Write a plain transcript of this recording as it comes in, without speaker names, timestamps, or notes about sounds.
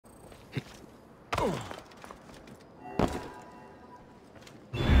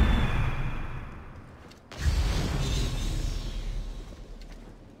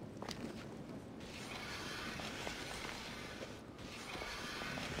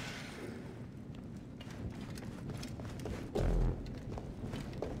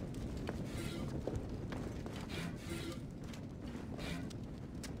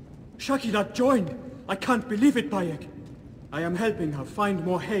Shakila joined! I can't believe it, Bayek! I am helping her find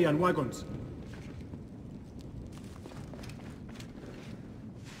more hay and wagons.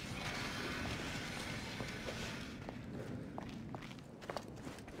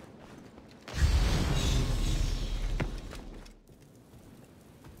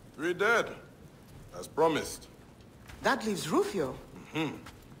 We're dead, as promised. That leaves Rufio.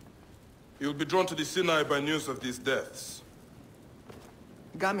 He'll be drawn to the Sinai by news of these deaths.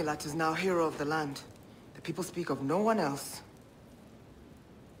 Gamilat is now hero of the land. The people speak of no one else.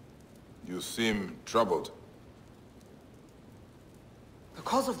 You seem troubled. The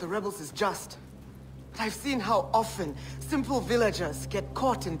cause of the rebels is just. But I've seen how often simple villagers get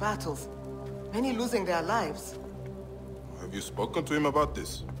caught in battles, many losing their lives. Have you spoken to him about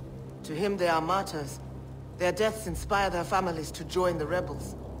this? To him, they are martyrs. Their deaths inspire their families to join the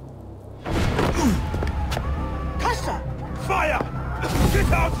rebels. Kasha! Fire!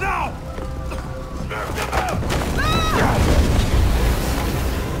 Get out now!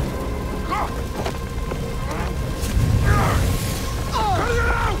 Cut it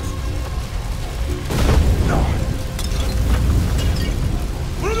out!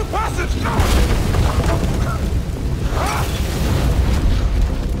 Through the passage!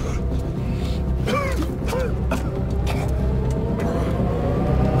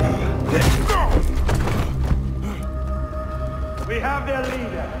 We have their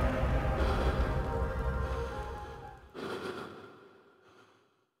leader.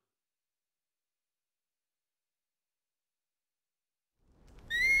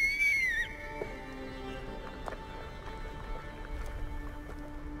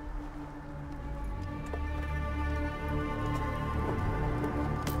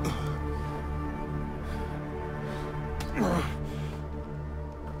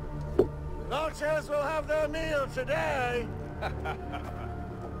 Vultures will have their meal today.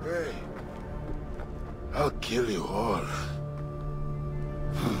 Hey, I'll kill you all.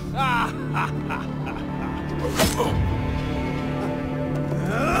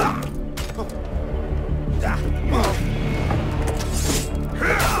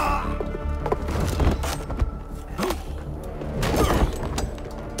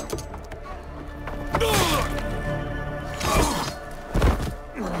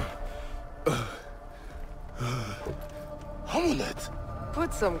 Amulet!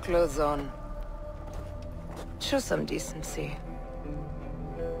 Put some clothes on. Show some decency.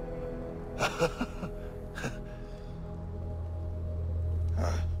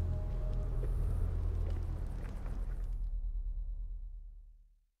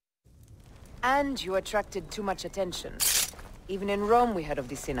 And you attracted too much attention. Even in Rome we heard of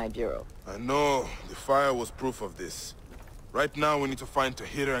the Sinai Bureau. I know. The fire was proof of this. Right now we need to find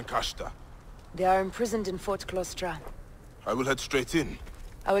Tahira and Kashta. They are imprisoned in Fort Klostra. I will head straight in.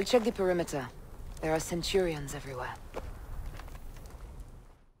 I will check the perimeter. There are Centurions everywhere.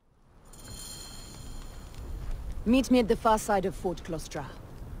 Meet me at the far side of Fort Klostra.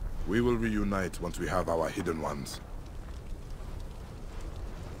 We will reunite once we have our hidden ones.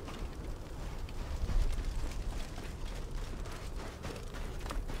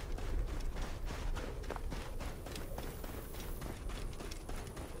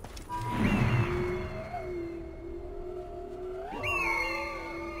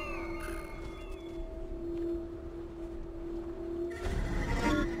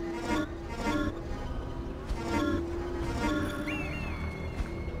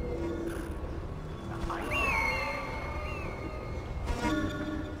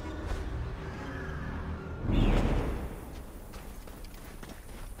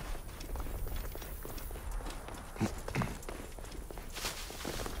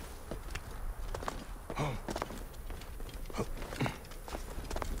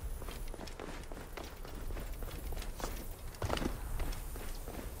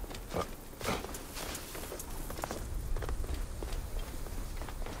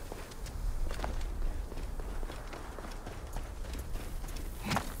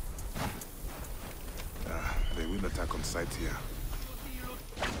 They will attack on sight here.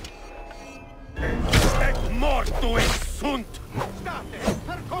 Et mortuus sunt!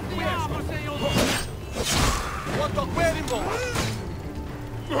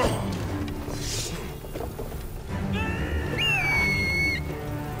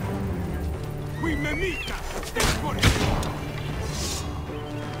 nemica! Deccoli!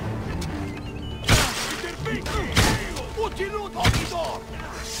 Ucciduto Idor!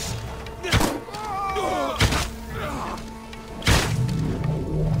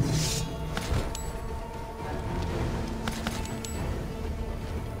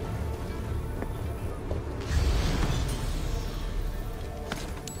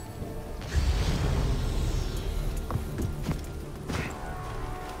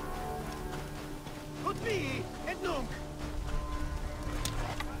 Così, e nunc!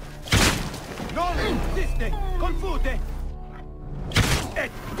 Non insiste! Confute! E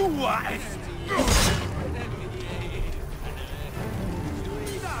tua est!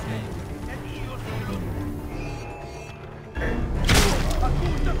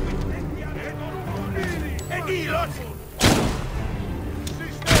 Accusa qui ed ilos!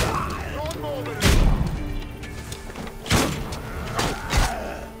 Non muovere!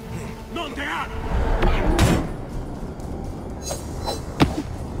 Non te ha!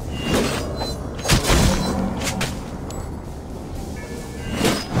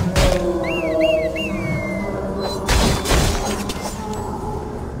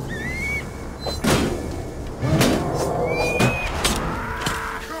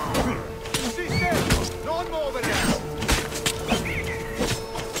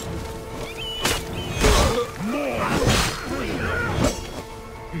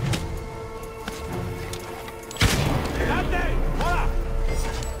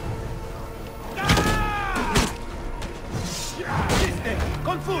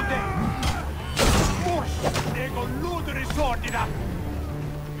 Confute! Mors! Ego ludere sordida!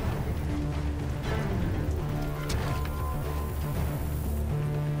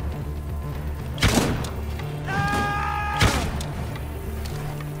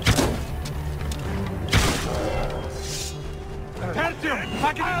 Tertium!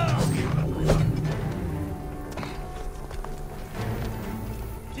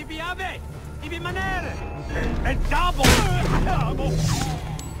 Tibi ave! Tibi manere! E double!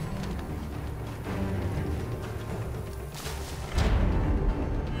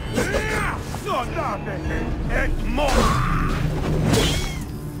 Soldate! Et mort!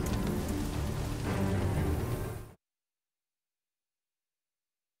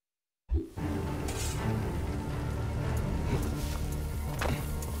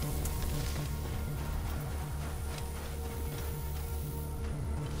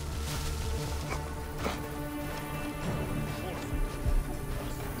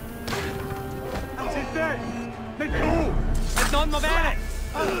 Non muovere!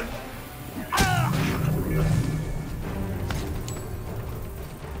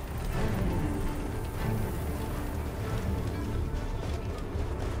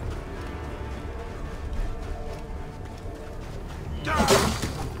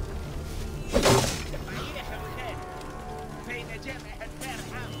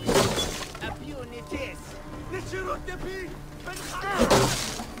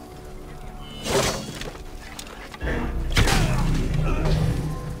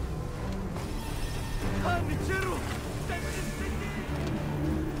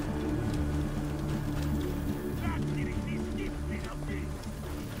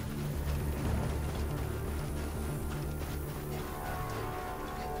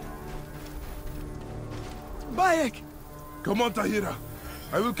 Bayek! Come on, Tahira.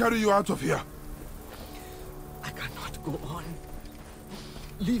 I will carry you out of here. I cannot go on.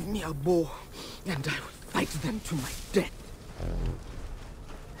 Leave me a bow, and I will fight them to my death.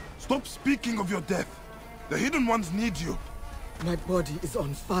 Stop speaking of your death. The Hidden Ones need you. My body is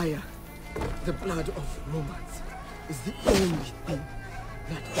on fire. The blood of Romans is the only thing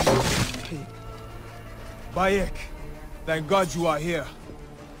that can pain. Bayek, thank God you are here.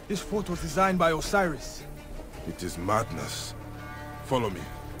 This fort was designed by Osiris. It is madness. Follow me.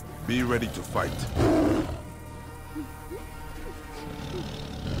 Be ready to fight.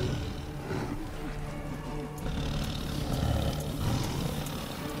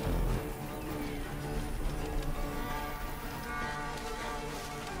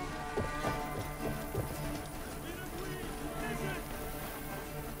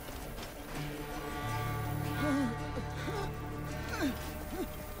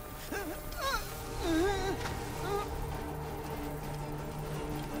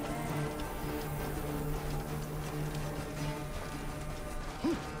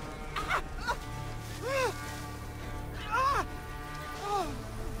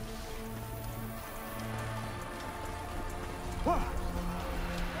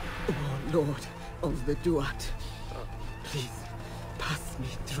 Lord of the Duat, please pass me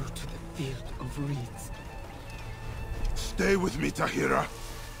through to the field of reeds. Stay with me, Tahira.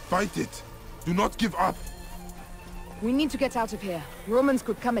 Fight it. Do not give up! We need to get out of here. Romans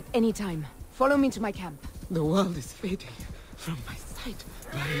could come at any time. Follow me to my camp. The world is fading from my sight.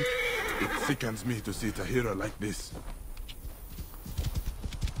 It sickens me to see Tahira like this.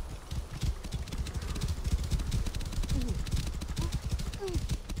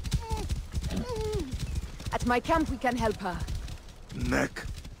 At my camp we can help her. Neck!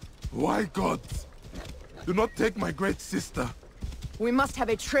 Why gods? Do not take my great sister. We must have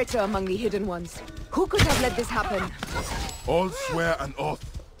a traitor among the Hidden Ones. Who could have let this happen? All swear an oath.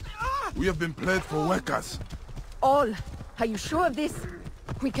 We have been played for workers. All? Are you sure of this?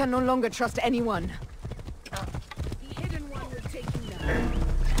 We can no longer trust anyone. The Hidden One will take you down.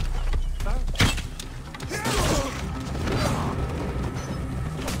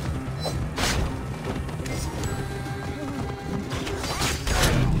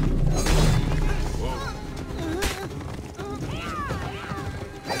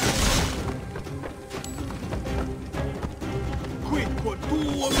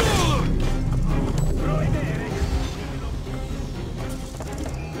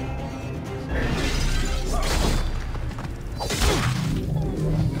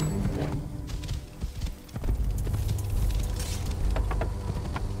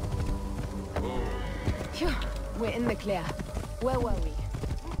 Phew, we're in the clear. Where were we?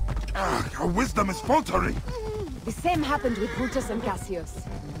 Our wisdom is faltering! The same happened with Brutus and Cassius.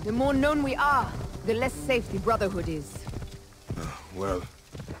 The more known we are, the less safe the Brotherhood is. Well,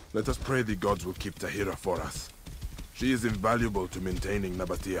 let us pray the gods will keep Tahira for us. She is invaluable to maintaining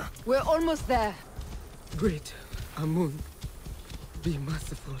Nabatea. We're almost there. Great Amun, be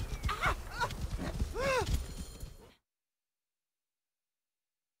merciful.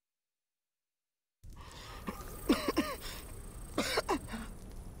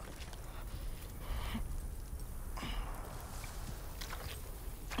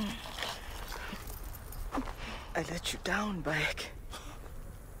 I let you down, Bayek.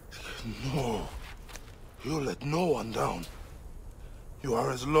 No. You let no one down. You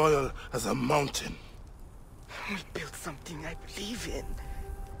are as loyal as a mountain. We built something I believe in.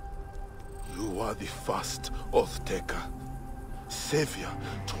 You are the first Oath Taker, savior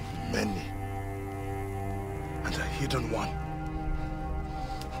to many, and a hidden one.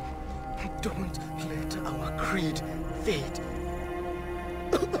 Don't let our creed fade.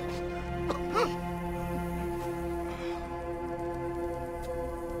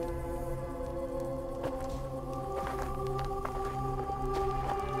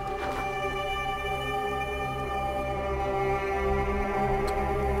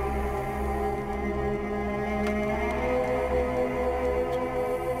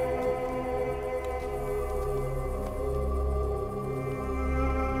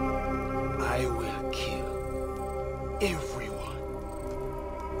 I will kill everyone.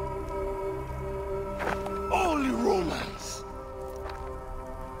 Only Romans.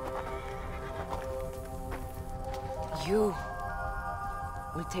 You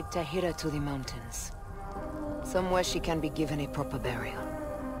will take Tahira to the mountains. Somewhere she can be given a proper burial.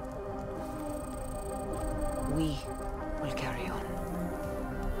 We will carry on.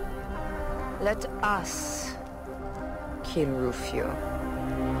 Let us kill Rufio.